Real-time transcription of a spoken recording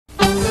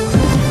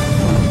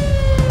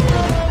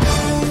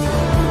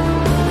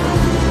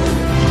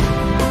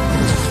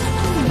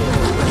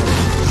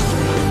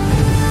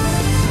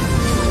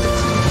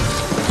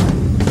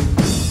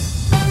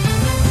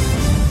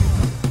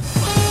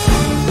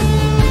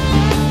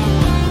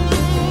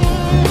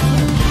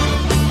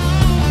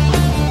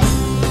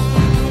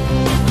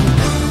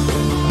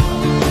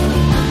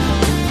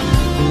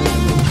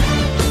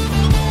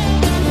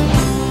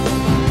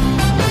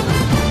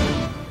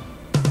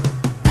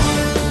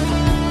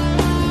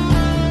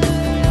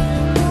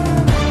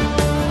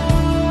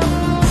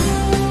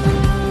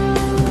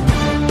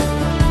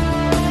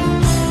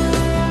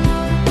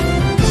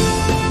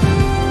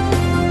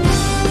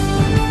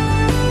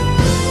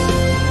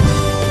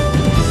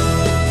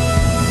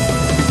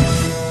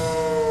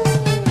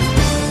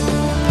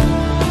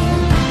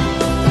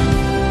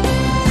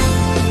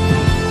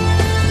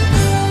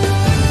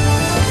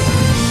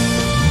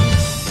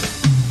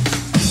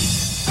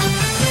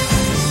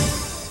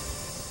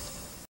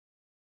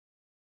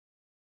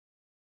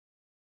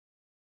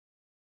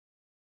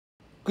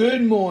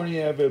Good morning,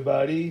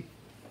 everybody.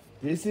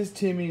 This is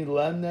Timmy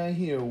Lemna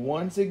here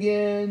once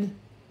again.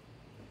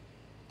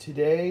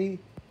 Today,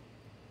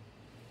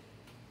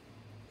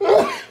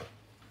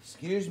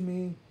 excuse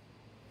me,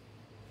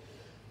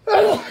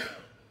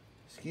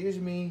 excuse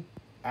me,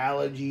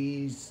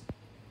 allergies.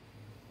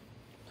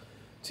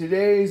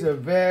 Today is a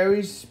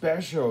very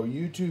special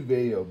YouTube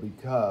video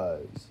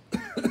because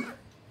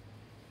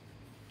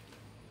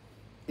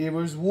it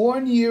was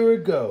 1 year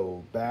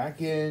ago,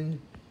 back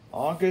in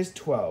August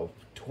 12th,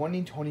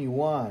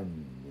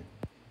 2021.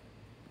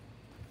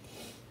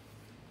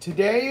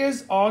 Today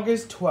is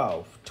August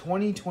 12th,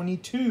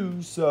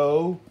 2022,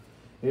 so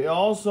it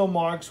also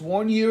marks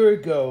 1 year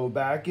ago,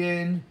 back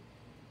in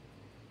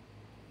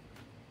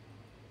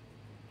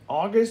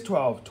August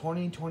 12th,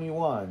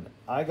 2021.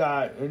 I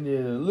got the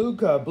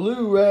Luca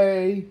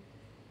Blu-ray,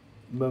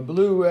 my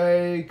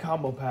Blu-ray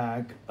combo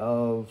pack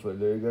of,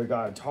 I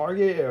got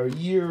Target a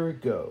year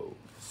ago.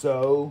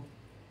 So,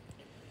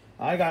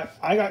 I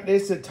got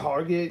this at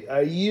Target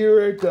a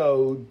year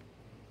ago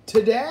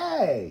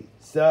today.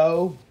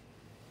 So,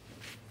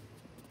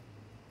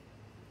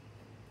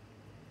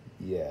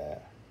 yeah.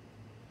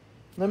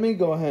 Let me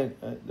go ahead.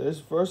 This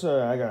first,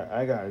 I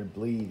got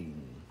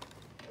bleeding.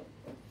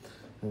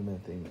 And my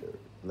finger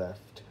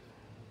left.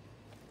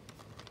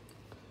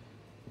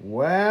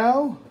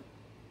 Well,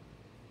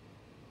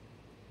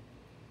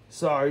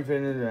 sorry for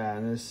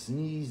the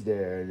sneeze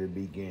there at the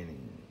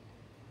beginning.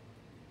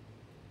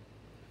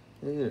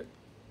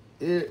 This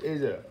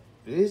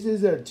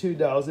is a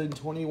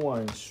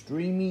 2021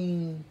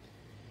 streaming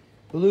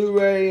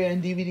Blu-ray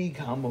and DVD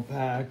combo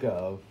pack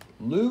of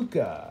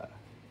Luca.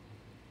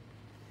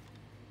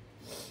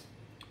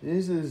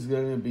 This is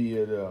gonna be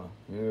it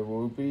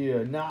will be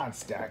a not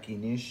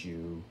stacking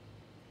issue.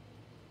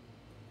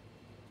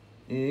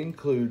 It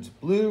includes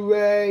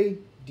Blu-ray,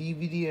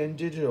 DVD, and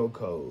digital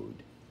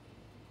code.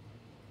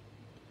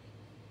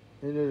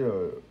 I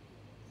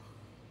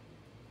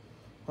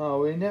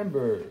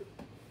remember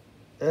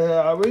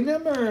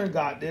I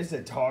got this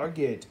at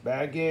Target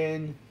back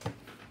in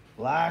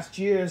last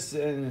year,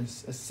 and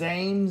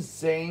same as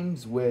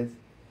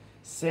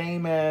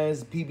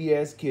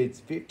PBS Kids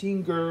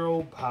 15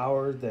 Girl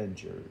Power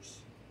Adventures,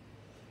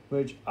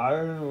 which I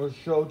will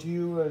show to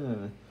you,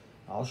 and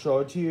I'll show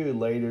it to you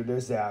later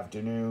this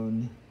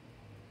afternoon.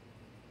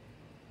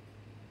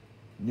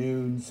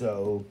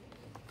 So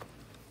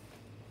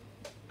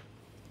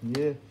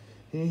yeah,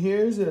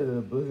 here's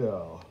an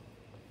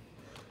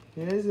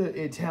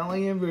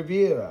Italian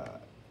Riviera,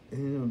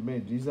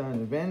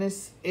 designed in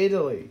Venice,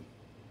 Italy.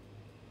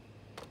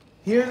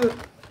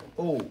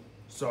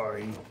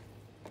 Sorry.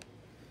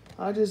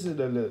 I just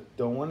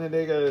don't want to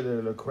get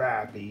a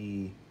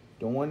crappy.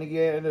 Don't want to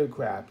get a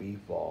crappy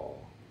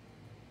fall.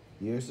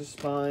 Here's the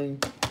spine.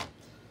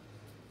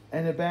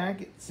 And the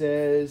back it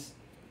says,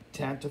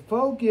 "Time to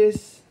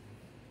focus."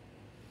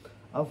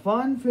 A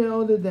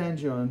fun-filled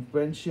adventure on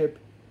friendship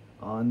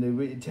on the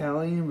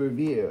Italian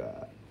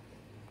Riviera.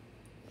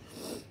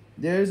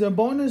 There's a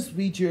bonus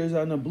features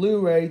on the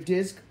Blu-ray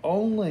disc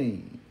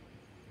only.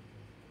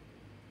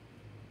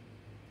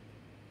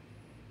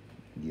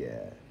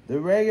 Yeah. The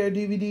regular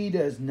DVD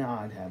does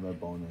not have a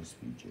bonus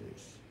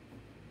features.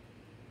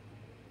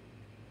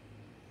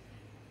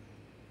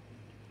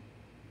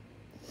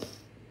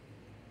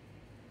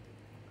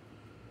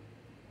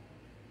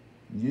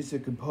 Just a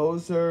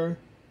composer,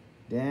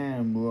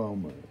 Dan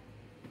Romer.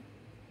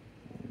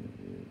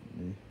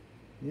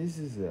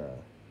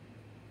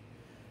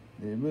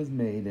 It was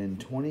made in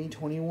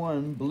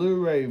 2021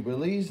 Blu-ray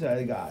release.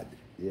 I got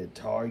at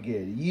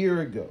Target a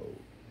year ago.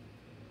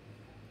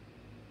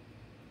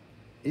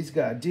 It's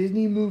got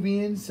Disney Movie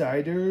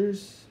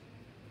Insiders,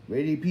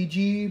 rated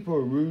PG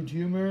for rude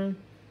humor,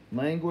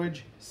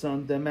 language,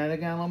 some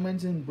thematic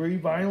elements, and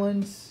brief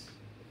violence.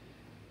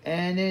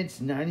 And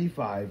it's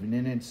 95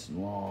 minutes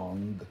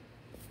long.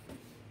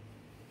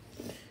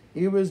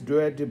 It was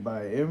directed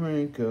by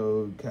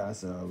Enrico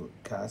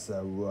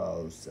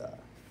Casarosa.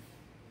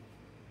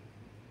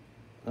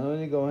 I'm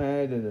going to go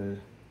ahead and...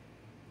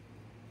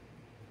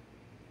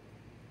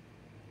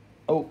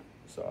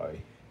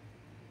 sorry.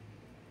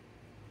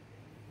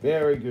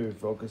 Very good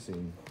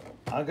focusing.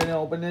 I'm going to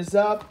open this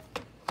up.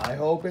 I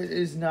hope it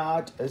is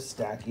not a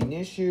stacking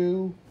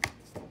issue.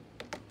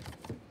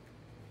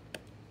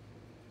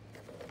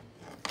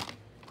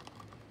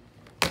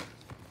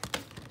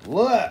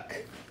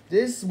 Look,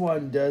 this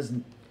one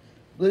doesn't.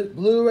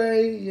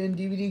 Blu-ray and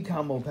DVD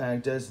combo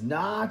pack does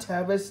not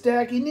have a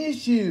stacking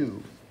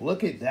issue.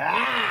 Look at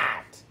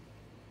that.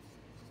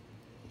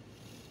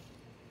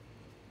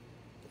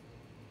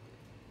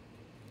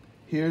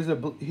 Here's a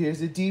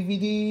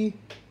DVD.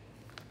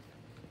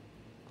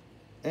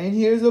 And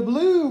here's a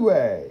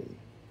Blu-ray.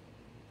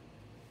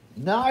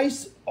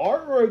 Nice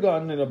artwork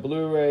on a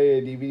Blu-ray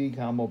and DVD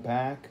combo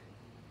pack.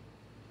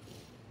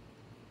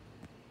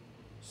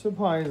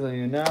 Surprisingly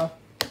enough.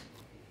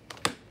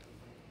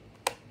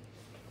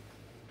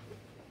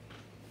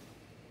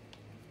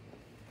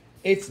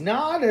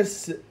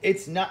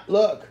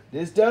 Look,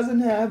 this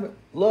doesn't have,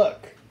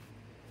 look.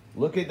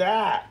 Look at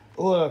that.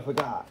 Oh, I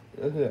forgot.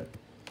 Look at that.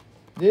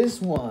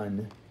 This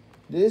one,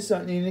 this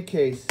something in the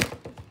case,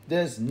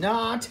 does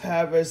not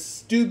have a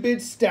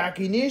stupid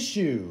stacking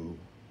issue.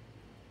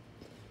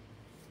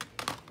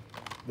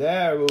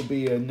 That will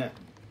be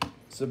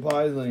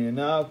surprisingly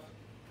enough.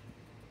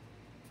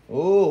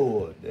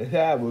 Oh,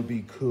 that would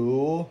be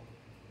cool.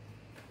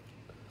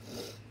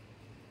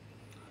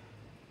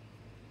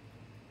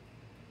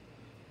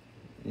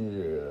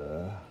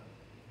 Yeah.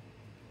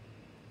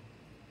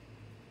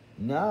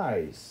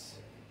 Nice.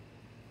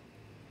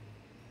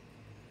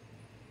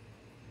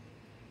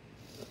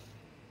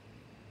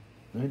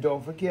 And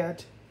don't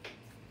forget,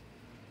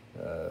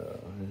 you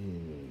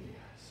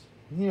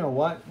know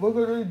what? We're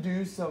going to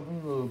do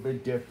something a little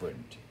bit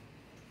different.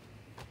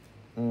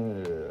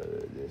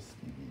 This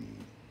DVD.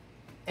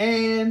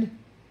 And,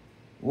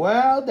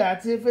 well,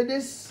 that's it for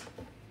this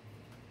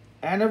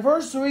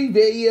anniversary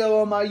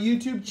video on my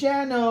YouTube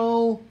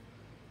channel.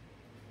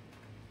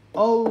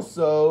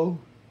 Also,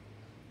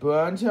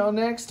 but until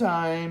next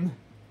time,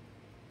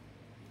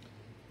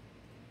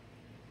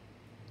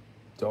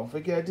 don't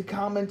forget to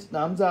comment,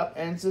 thumbs up,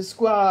 and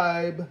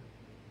subscribe.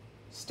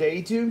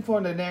 Stay tuned for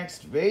the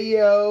next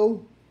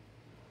video.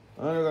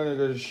 I'm going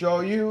to show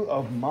you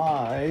of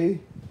my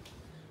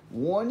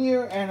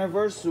 1-year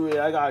anniversary.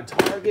 I got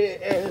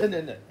Target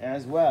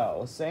as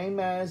well, same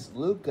as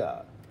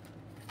Luca.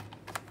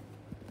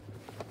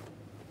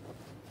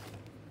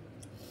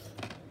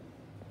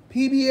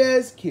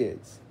 PBS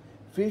Kids,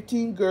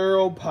 15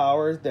 girl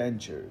power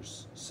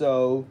dentures.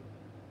 So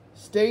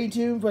stay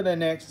tuned for the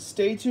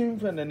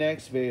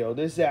next video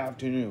this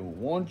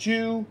afternoon, won't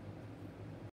you?